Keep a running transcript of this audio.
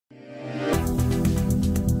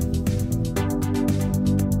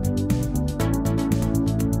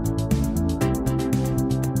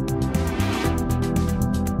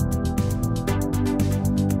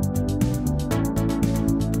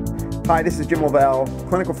Hi, this is Jim Lavelle,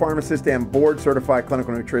 clinical pharmacist and board-certified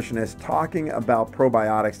clinical nutritionist, talking about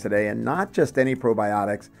probiotics today, and not just any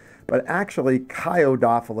probiotics, but actually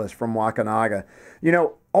Kyo-Dophilus from Wakanaga. You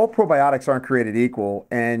know, all probiotics aren't created equal,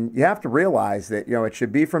 and you have to realize that, it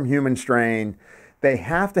should be from human strain. They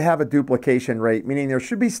have to have a duplication rate, meaning there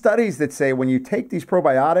should be studies that say when you take these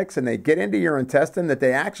probiotics and they get into your intestine, that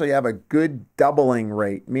they actually have a good doubling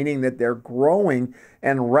rate, meaning that they're growing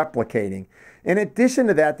and replicating. In addition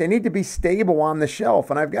to that, they need to be stable on the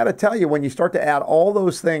shelf. And I've got to tell you, when you start to add all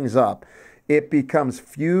those things up, it becomes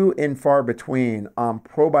few and far between on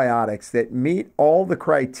probiotics that meet all the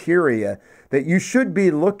criteria that you should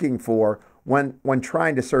be looking for when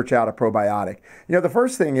trying to search out a probiotic. The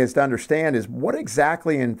first thing is to understand is what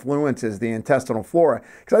exactly influences the intestinal flora.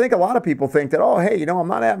 Because I think a lot of people think that, oh, hey, I'm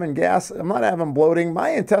not having gas, I'm not having bloating, my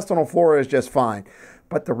intestinal flora is just fine.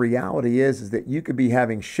 But the reality is that you could be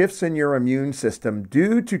having shifts in your immune system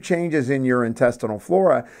due to changes in your intestinal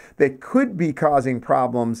flora that could be causing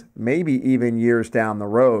problems maybe even years down the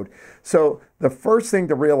road. So the first thing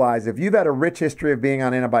to realize, if you've had a rich history of being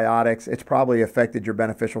on antibiotics, it's probably affected your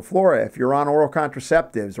beneficial flora. If you're on oral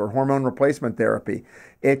contraceptives or hormone replacement therapy,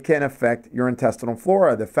 it can affect your intestinal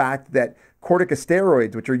flora. The fact that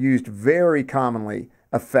corticosteroids, which are used very commonly,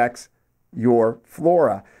 affects your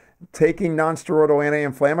flora. Taking nonsteroidal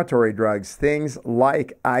anti-inflammatory drugs, things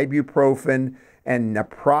like ibuprofen and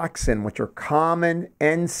naproxen, which are common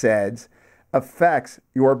NSAIDs, affects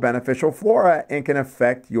your beneficial flora and can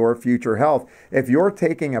affect your future health. If you're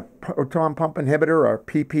taking a proton pump inhibitor or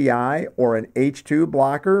PPI or an H2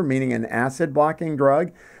 blocker, meaning an acid blocking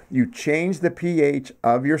drug, you change the pH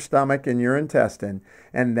of your stomach and your intestine,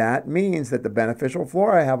 and that means that the beneficial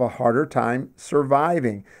flora have a harder time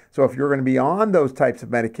surviving. So if you're going to be on those types of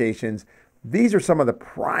medications, these are some of the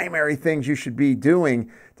primary things you should be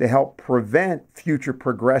doing to help prevent future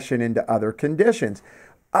progression into other conditions.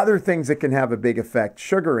 Other things that can have a big effect,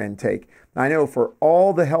 sugar intake. I know for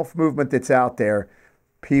all the health movement that's out there,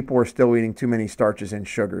 people are still eating too many starches and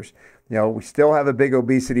sugars. We still have a big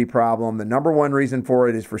obesity problem. The number one reason for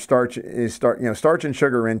it is for starch and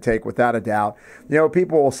sugar intake, without a doubt.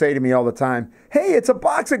 People will say to me all the time, hey, it's a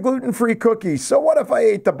box of gluten-free cookies. So what if I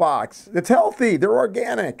ate the box? It's healthy. They're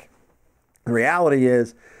organic. The reality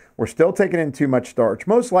is we're still taking in too much starch,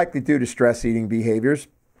 most likely due to stress eating behaviors.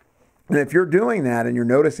 And if you're doing that and you're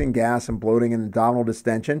noticing gas and bloating and abdominal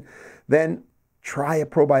distension, then try a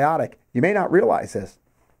probiotic. You may not realize this,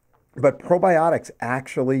 but probiotics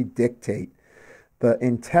actually dictate the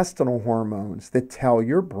intestinal hormones that tell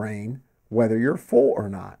your brain whether you're full or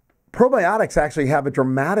not. Probiotics actually have a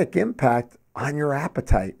dramatic impact on your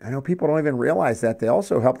appetite. I know people don't even realize that. They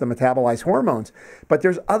also help to metabolize hormones, but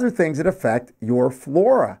there's other things that affect your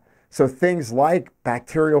flora. So things like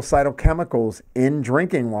bacterial cytochemicals in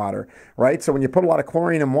drinking water, right? So when you put a lot of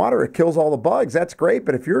chlorine in water, it kills all the bugs. That's great.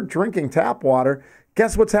 But if you're drinking tap water,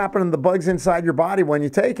 guess what's happening to the bugs inside your body when you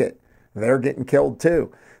take it? They're getting killed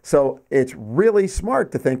too. So it's really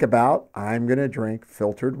smart to think about, I'm going to drink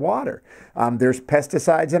filtered water. There's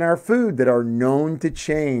pesticides in our food that are known to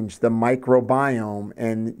change the microbiome.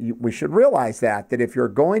 And we should realize that if you're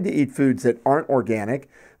going to eat foods that aren't organic,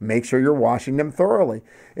 make sure you're washing them thoroughly.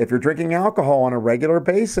 If you're drinking alcohol on a regular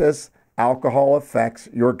basis, alcohol affects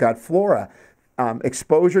your gut flora.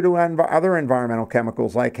 Exposure to other environmental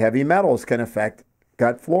chemicals like heavy metals can affect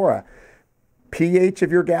gut flora. pH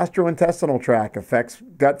of your gastrointestinal tract affects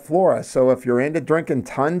gut flora. So if you're into drinking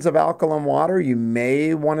tons of alkaline water, you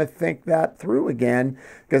may want to think that through again,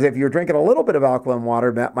 because if you're drinking a little bit of alkaline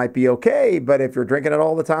water, that might be okay. But if you're drinking it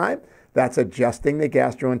all the time, that's adjusting the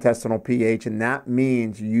gastrointestinal pH, and that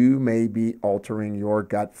means you may be altering your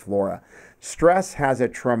gut flora. Stress has a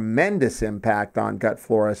tremendous impact on gut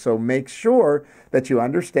flora, so make sure that you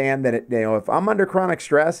understand that if I'm under chronic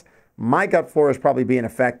stress, my gut flora is probably being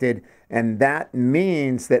affected, and that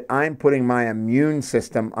means that I'm putting my immune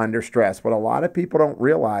system under stress. But a lot of people don't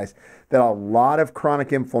realize that a lot of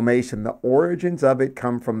chronic inflammation, the origins of it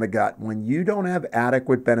come from the gut. When you don't have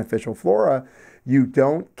adequate beneficial flora, you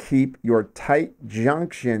don't keep your tight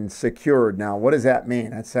junctions secured. Now, what does that mean?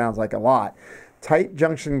 That sounds like a lot. Tight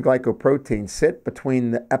junction glycoproteins sit between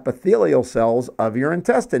the epithelial cells of your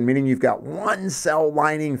intestine, meaning you've got one cell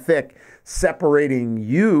lining thick separating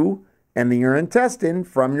you and your intestine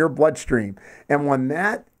from your bloodstream. And when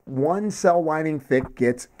that one cell lining thick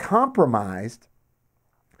gets compromised,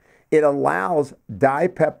 it allows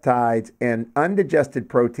dipeptides and undigested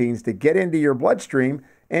proteins to get into your bloodstream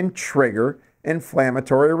and trigger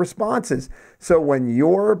inflammatory responses. So when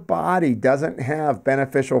your body doesn't have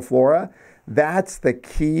beneficial flora, That's the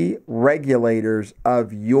key regulators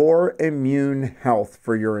of your immune health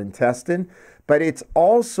for your intestine, but it's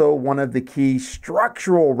also one of the key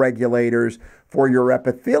structural regulators for your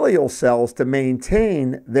epithelial cells to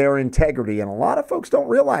maintain their integrity. And a lot of folks don't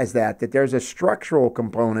realize that there's a structural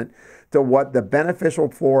component to what the beneficial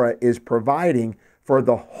flora is providing for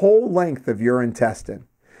the whole length of your intestine.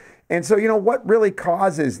 And so, what really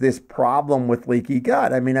causes this problem with leaky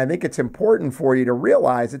gut? I mean, I think it's important for you to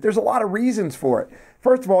realize that there's a lot of reasons for it.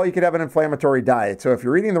 First of all, you could have an inflammatory diet. So if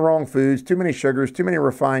you're eating the wrong foods, too many sugars, too many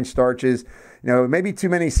refined starches, maybe too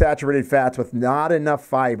many saturated fats with not enough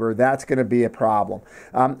fiber, that's going to be a problem.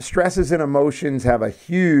 Stresses and emotions have a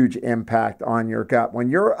huge impact on your gut. When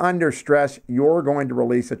you're under stress, you're going to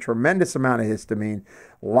release a tremendous amount of histamine.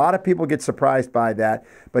 A lot of people get surprised by that,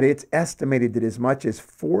 but it's estimated that as much as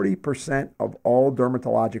 40% of all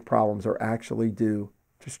dermatologic problems are actually due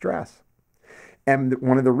to stress. And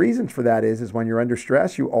one of the reasons for that is when you're under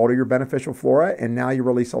stress, you alter your beneficial flora, and now you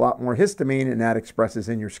release a lot more histamine, and that expresses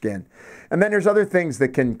in your skin. And then there's other things that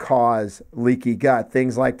can cause leaky gut,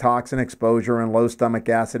 things like toxin exposure and low stomach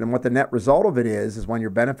acid. And what the net result of it is when your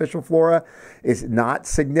beneficial flora is not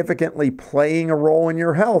significantly playing a role in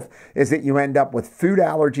your health, is that you end up with food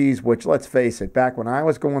allergies, which, let's face it, back when I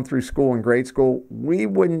was going through school in grade school, we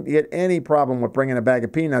wouldn't get any problem with bringing a bag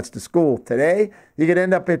of peanuts to school. Today, you could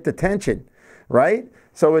end up at detention. Right?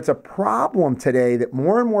 So it's a problem today that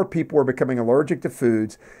more and more people are becoming allergic to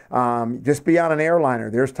foods. Just be on an airliner.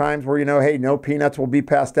 There's times where, hey, no peanuts will be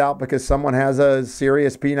passed out because someone has a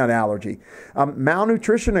serious peanut allergy.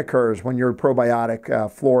 Malnutrition occurs when your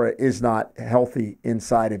probiotic flora is not healthy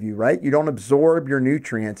inside of you, right? You don't absorb your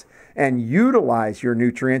nutrients and utilize your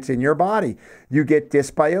nutrients in your body. You get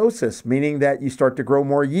dysbiosis, meaning that you start to grow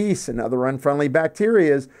more yeast and other unfriendly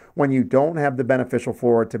bacteria when you don't have the beneficial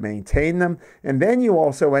flora to maintain them. And then you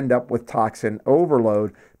also end up with toxin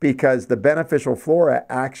overload because the beneficial flora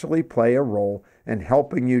actually play a role in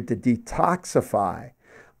helping you to detoxify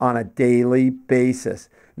on a daily basis.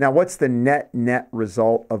 Now, what's the net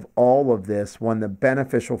result of all of this when the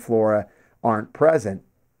beneficial flora aren't present?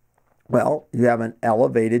 Well, you have an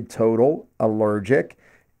elevated total allergic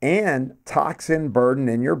and toxin burden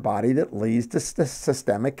in your body that leads to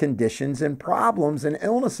systemic conditions and problems and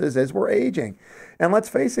illnesses as we're aging. And let's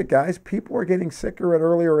face it, guys, people are getting sicker at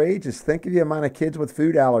earlier ages. Think of the amount of kids with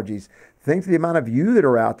food allergies. Think of the amount of you that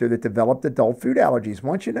are out there that developed adult food allergies.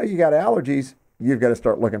 Once you know you got allergies, you've got to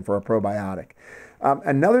start looking for a probiotic.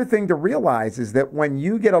 Another thing to realize is that when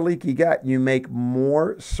you get a leaky gut, you make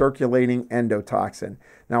more circulating endotoxin.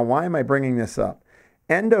 Now, why am I bringing this up?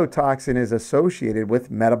 Endotoxin is associated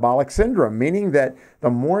with metabolic syndrome, meaning that the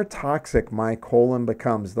more toxic my colon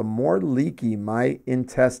becomes, the more leaky my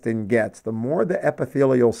intestine gets, the more the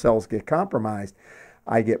epithelial cells get compromised,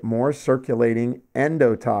 I get more circulating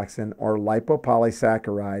endotoxin or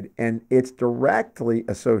lipopolysaccharide, and it's directly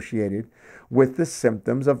associated with the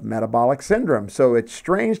symptoms of metabolic syndrome. So it's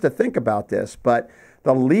strange to think about this, but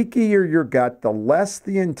the leakier your gut, the less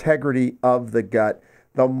the integrity of the gut,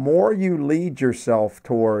 the more you lead yourself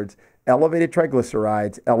towards elevated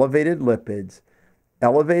triglycerides, elevated lipids,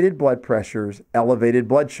 elevated blood pressures, elevated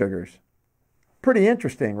blood sugars. Pretty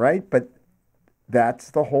interesting, right? But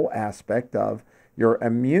that's the whole aspect of your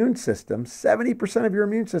immune system. 70% of your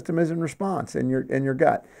immune system is in response in your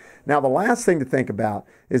gut. Now, the last thing to think about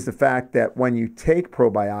is the fact that when you take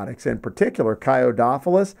probiotics, in particular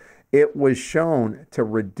Kyo-Dophilus, it was shown to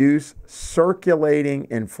reduce circulating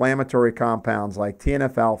inflammatory compounds like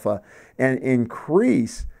TNF-alpha and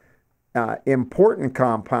increase important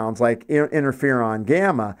compounds like interferon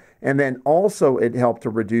gamma, and then also it helped to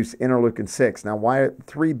reduce interleukin-6. Now, why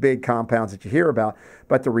three big compounds that you hear about?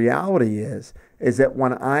 But the reality is that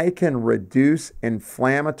when I can reduce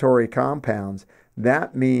inflammatory compounds,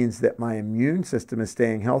 that means that my immune system is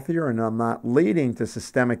staying healthier and I'm not leading to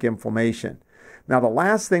systemic inflammation. Now, the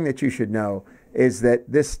last thing that you should know is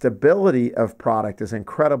that this stability of product is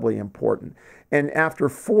incredibly important. And after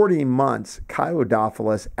 40 months,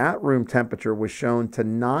 Kyo-Dophilus at room temperature was shown to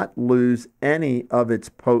not lose any of its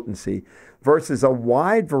potency versus a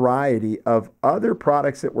wide variety of other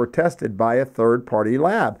products that were tested by a third-party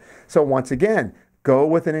lab. So once again, go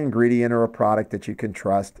with an ingredient or a product that you can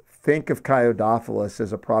trust. Think of Kyo-Dophilus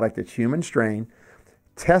as a product that's human strain,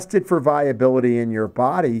 tested for viability in your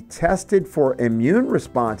body, tested for immune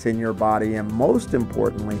response in your body, and most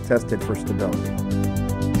importantly, tested for stability.